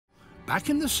back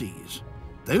in the seas,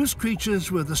 those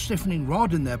creatures with a stiffening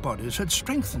rod in their bodies had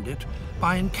strengthened it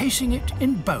by encasing it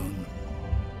in bone.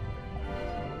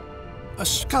 A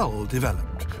skull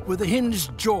developed with a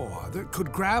hinged jaw that could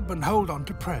grab and hold on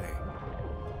to prey.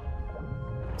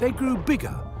 They grew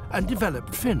bigger and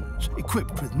developed fins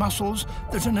equipped with muscles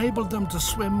that enabled them to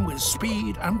swim with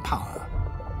speed and power.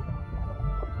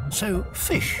 So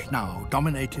fish now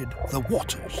dominated the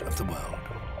waters of the world.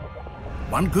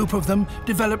 One group of them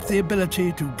developed the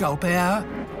ability to gulp air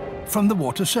from the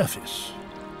water surface.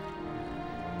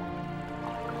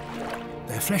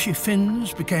 Their fleshy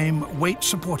fins became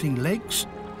weight-supporting legs,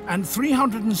 and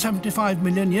 375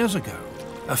 million years ago,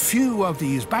 a few of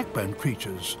these backbone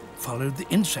creatures followed the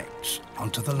insects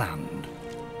onto the land.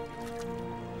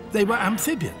 They were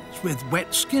amphibians with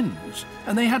wet skins,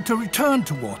 and they had to return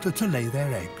to water to lay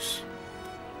their eggs.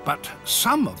 But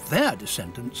some of their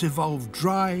descendants evolved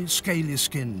dry, scaly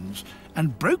skins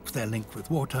and broke their link with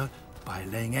water by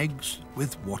laying eggs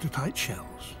with watertight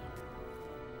shells.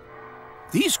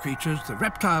 These creatures, the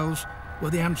reptiles,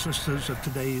 were the ancestors of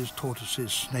today's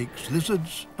tortoises, snakes,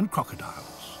 lizards, and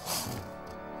crocodiles.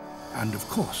 And of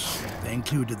course, they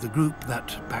included the group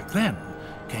that, back then,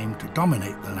 came to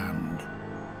dominate the land,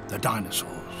 the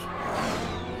dinosaurs.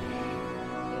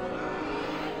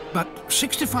 But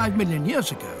 65 million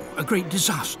years ago, a great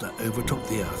disaster overtook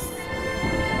the Earth.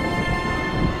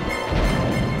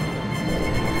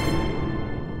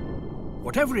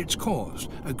 Whatever its cause,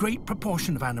 a great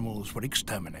proportion of animals were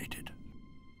exterminated.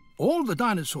 All the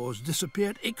dinosaurs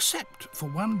disappeared except for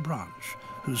one branch,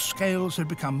 whose scales had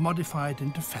become modified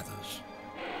into feathers.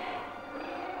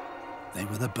 They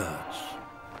were the birds.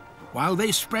 While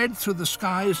they spread through the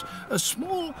skies, a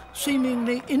small,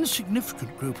 seemingly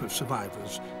insignificant group of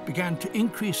survivors began to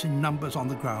increase in numbers on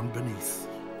the ground beneath.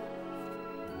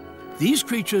 These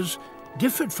creatures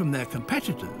differed from their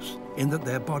competitors in that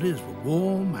their bodies were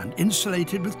warm and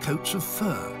insulated with coats of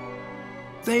fur.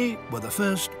 They were the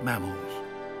first mammals.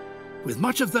 With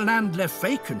much of the land left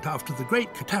vacant after the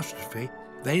Great Catastrophe,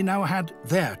 they now had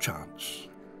their chance.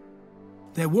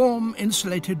 Their warm,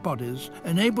 insulated bodies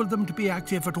enabled them to be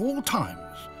active at all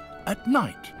times, at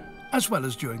night as well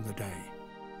as during the day,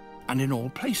 and in all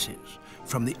places,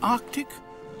 from the Arctic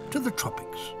to the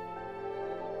tropics,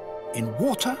 in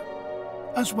water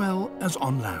as well as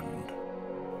on land,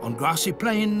 on grassy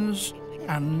plains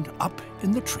and up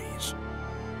in the trees.